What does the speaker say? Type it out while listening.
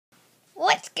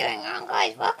What's going on,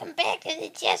 guys? Welcome back to the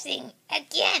testing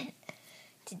again.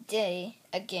 Today,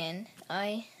 again,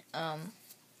 I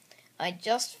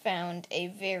just found a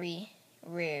very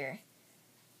rare,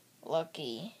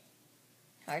 lucky,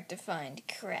 hard to find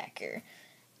cracker.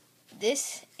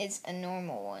 This is a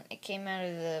normal one. It came out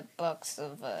of the box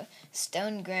of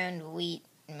stone ground wheat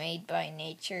made by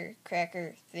nature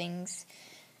cracker things.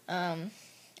 I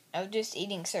was just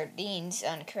eating sardines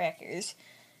on crackers,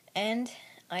 and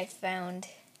I found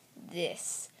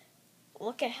this.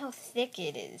 Look at how thick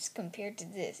it is compared to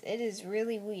this. It is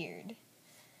really weird.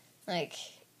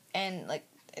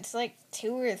 It's like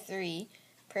 2 or 3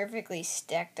 perfectly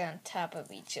stacked on top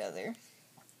of each other.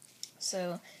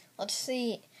 So, let's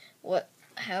see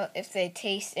if they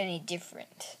taste any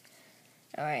different.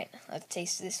 Alright, let's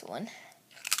taste this one.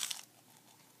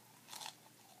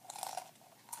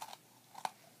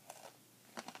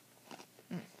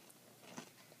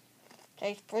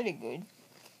 Tastes pretty good.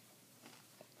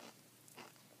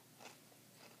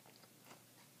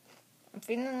 I'm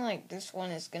feeling like this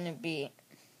one is gonna be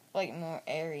like more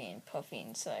airy and puffy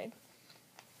inside.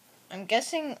 I'm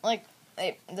guessing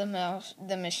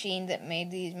the machine that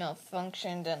made these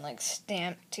malfunctioned and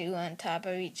stamped 2 on top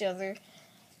of each other,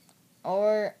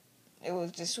 or it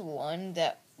was just one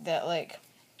that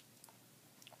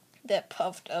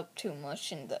puffed up too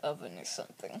much in the oven or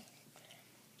something.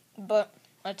 But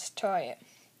let's try it.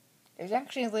 There's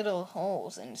actually little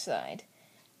holes inside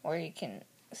where you can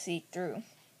see through.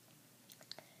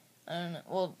 I don't know.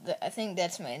 Well, I think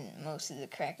that's most of the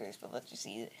crackers, but let's just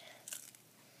eat it.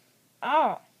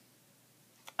 Oh,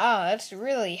 that's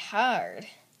really hard.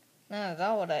 Not at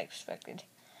all what I expected.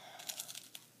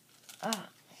 Oh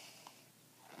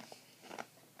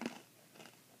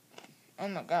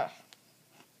my gosh.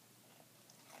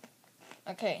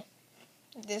 Okay,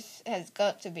 this has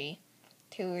got to be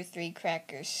 2 or 3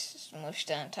 crackers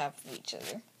smushed on top of each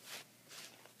other.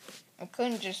 It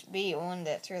couldn't just be one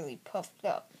that's really puffed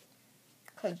up,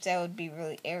 because that would be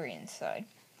really airy inside.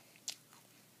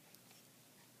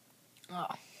 Oh,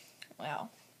 wow.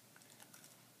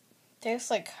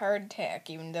 Tastes like hardtack,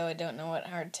 even though I don't know what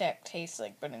hardtack tastes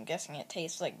like, but I'm guessing it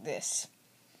tastes like this.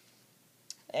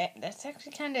 That's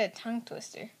actually kind of a tongue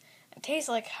twister. It tastes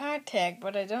like hardtack,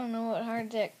 but I don't know what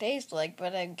hardtack tastes like,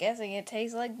 but I'm guessing it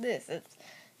tastes like this.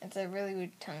 It's a really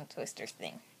weird tongue twister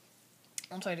thing.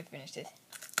 I'll try to finish this.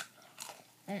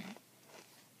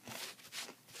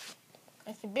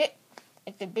 It's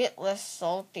a bit less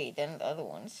salty than the other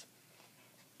ones.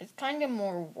 It's kind of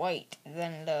more white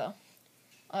than the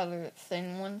other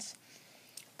thin ones.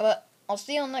 But I'll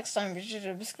see you all next time. Be sure to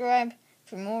subscribe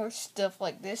for more stuff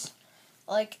like this.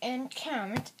 Like and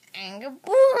comment, and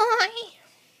goodbye!